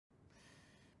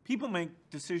People make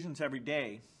decisions every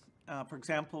day. For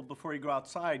example, before you go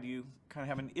outside, you kind of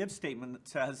have an if statement that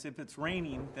says, if it's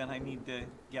raining, then I need to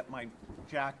get my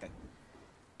jacket.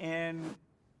 And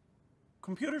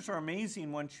computers are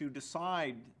amazing once you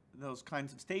decide those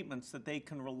kinds of statements, that they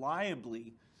can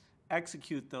reliably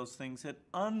execute those things at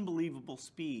unbelievable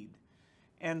speed.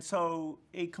 And so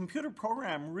a computer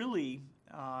program really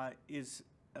is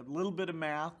a little bit of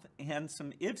math and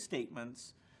some if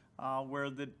statements where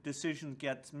the decision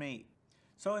gets made.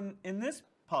 So in this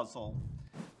puzzle,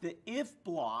 the if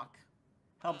block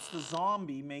helps the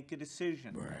zombie make a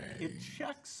decision. It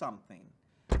checks something.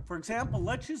 For example,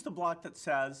 let's use the block that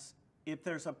says, if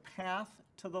there's a path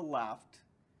to the left,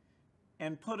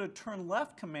 and put a turn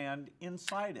left command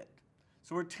inside it.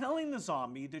 So we're telling the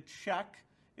zombie to check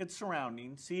its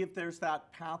surroundings, see if there's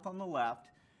that path on the left,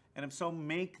 and if so,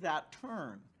 make that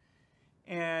turn.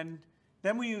 And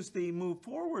then we use the move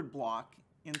forward block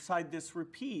inside this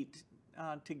repeat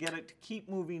to get it to keep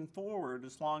moving forward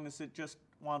as long as it just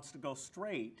wants to go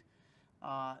straight.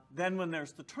 Then when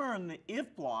there's the turn, the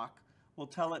if block will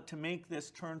tell it to make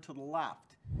this turn to the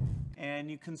left.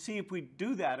 And you can see if we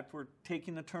do that, if we're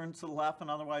taking the turns to the left and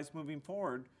otherwise moving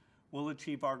forward, we'll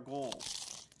achieve our goal.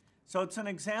 So it's an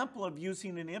example of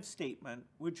using an if statement,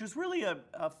 which is really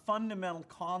a fundamental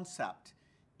concept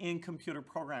in computer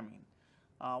programming.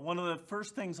 One of the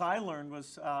first things I learned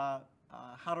was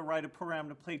how to write a program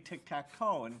to play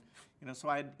tic-tac-toe. And so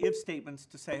I had if statements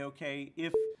to say, okay,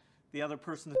 if the other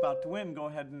person's about to win, go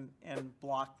ahead and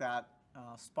block that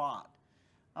spot.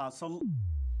 So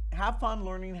have fun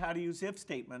learning how to use if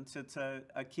statements. It's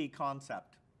a key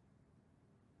concept.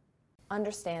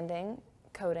 Understanding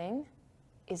coding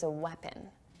is a weapon.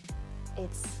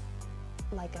 It's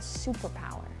like a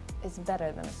superpower. It's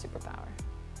better than a superpower.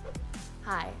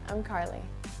 Hi, I'm Karlie.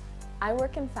 I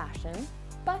work in fashion,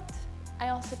 but I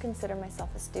also consider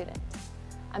myself a student.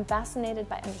 I'm fascinated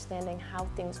by understanding how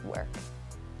things work.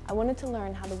 I wanted to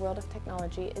learn how the world of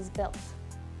technology is built.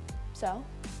 So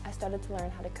I started to learn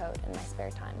how to code in my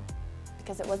spare time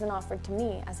because it wasn't offered to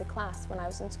me as a class when I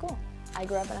was in school. I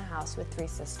grew up in a house with 3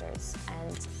 sisters,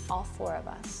 and all 4 of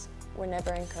us were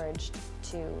never encouraged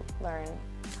to learn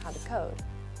how to code.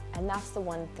 And that's the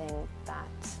one thing that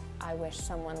I wish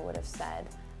someone would have said,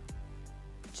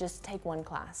 just take one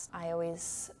class. I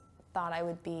always thought I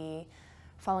would be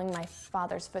following my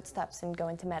father's footsteps and go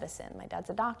into medicine. My dad's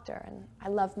a doctor, and I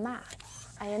love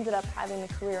math. I ended up having a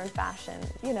career in fashion.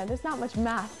 You know, there's not much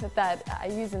math that I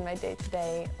use in my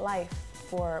day-to-day life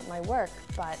for my work,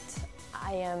 but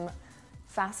I am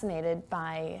fascinated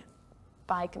by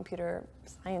computer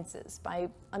sciences, by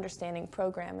understanding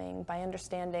programming, by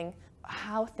understanding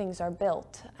how things are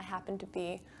built. I happen to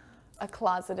be a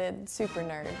closeted super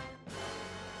nerd.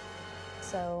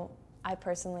 So I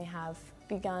personally have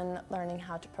begun learning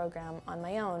how to program on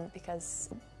my own because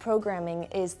programming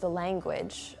is the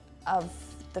language of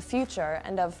the future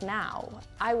and of now.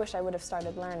 I wish I would have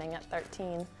started learning at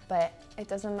 13, but it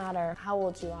doesn't matter how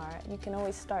old you are, you can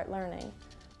always start learning.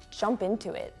 Jump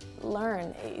into it,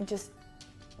 learn, just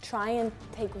try and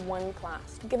take one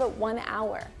class. Give it 1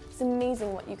 hour. It's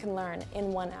amazing what you can learn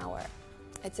in 1 hour.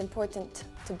 It's important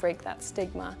to break that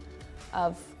stigma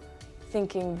of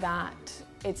thinking that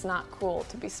it's not cool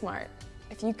to be smart.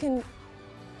 If you can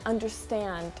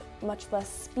understand, much less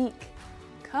speak,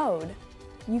 code,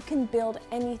 you can build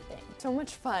anything. So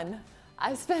much fun.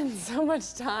 I spend so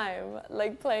much time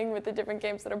playing with the different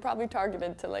games that are probably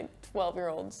targeted to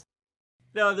 12-year-olds.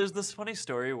 No, there's this funny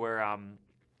story where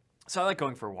so I like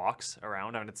going for walks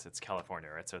around. I mean, it's California,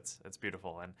 right? So it's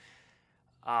beautiful,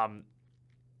 and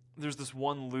there's this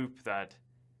one loop that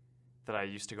I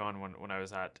used to go on when I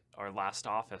was at our last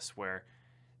office, where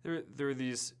there are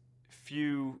these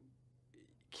few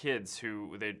kids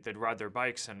who they'd ride their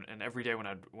bikes, and every day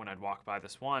when I'd walk by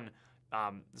this one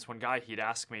guy, he'd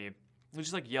ask me, he'd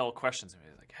just yell questions at me,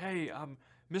 like, "Hey,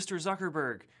 Mr.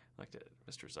 Zuckerberg,"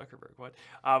 Mr. Zuckerberg, what?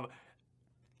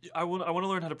 I want to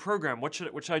learn how to program. What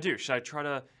should I do? Should I try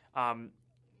to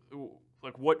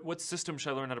what system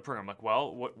should I learn how to program?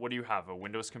 Well, what do you have? A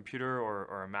Windows computer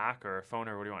or a Mac or a phone,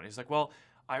 or what do you want? He's like, well,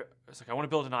 I want to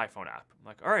build an iPhone app. I'm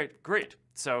like, all right, great.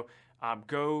 So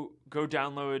go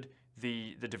download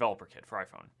the developer kit for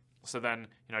iPhone. So then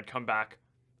I'd come back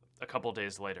a couple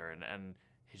days later and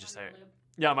he'd just say,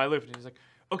 yeah, my loop. And he's like,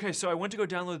 okay, so I went to go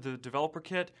download the developer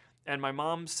kit, and my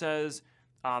mom says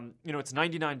you know, it's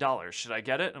 $99. Should I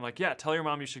get it? I'm like, yeah, tell your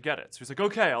mom you should get it. So he's like,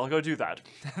 okay, I'll go do that.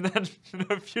 And then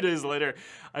a few days later,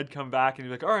 I'd come back and he'd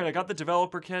be like, all right, I got the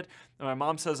developer kit. And my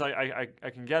mom says I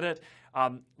can get it.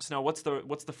 So now what's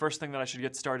the first thing that I should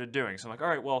get started doing? So I'm like, all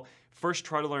right, well, first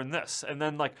try to learn this. And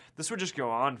then like this would just go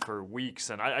on for weeks.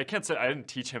 And I can't say I didn't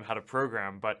teach him how to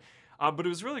program, but it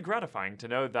was really gratifying to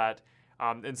know that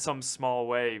in some small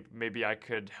way, maybe I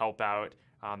could help out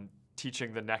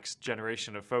teaching the next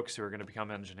generation of folks who are going to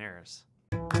become engineers.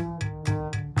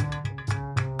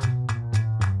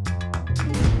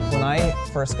 When I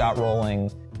first got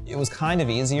rolling, it was kind of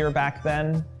easier back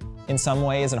then in some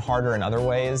ways and harder in other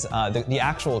ways. The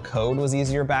actual code was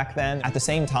easier back then. At the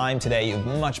same time today, you have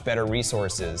much better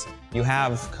resources. You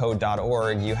have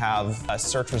code.org, you have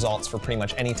search results for pretty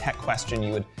much any tech question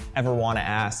you would ever want to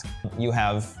ask. You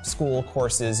have school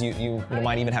courses, you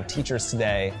might even have teachers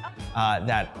today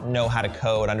that know how to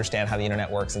code, understand how the internet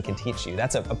works, and can teach you.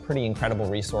 That's a pretty incredible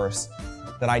resource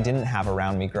that I didn't have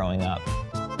around me growing up.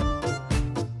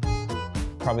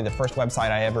 Probably the first website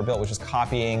I ever built was just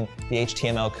copying the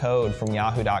HTML code from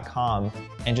yahoo.com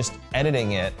and just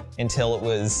editing it until it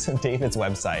was David's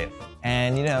website.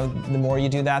 And you know, the more you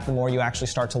do that, the more you actually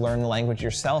start to learn the language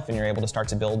yourself and you're able to start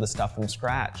to build the stuff from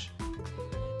scratch.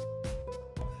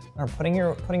 Or putting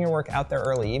your work out there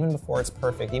early, even before it's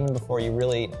perfect, even before you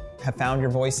really have found your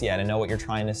voice yet and know what you're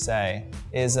trying to say,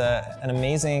 is an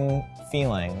amazing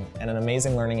feeling and an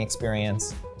amazing learning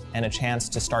experience and a chance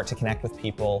to start to connect with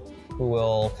people who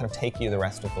will kind of take you the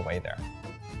rest of the way there.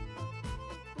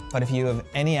 But if you have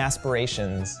any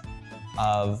aspirations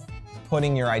of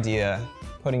putting your idea,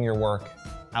 putting your work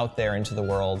out there into the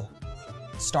world,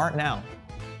 start now.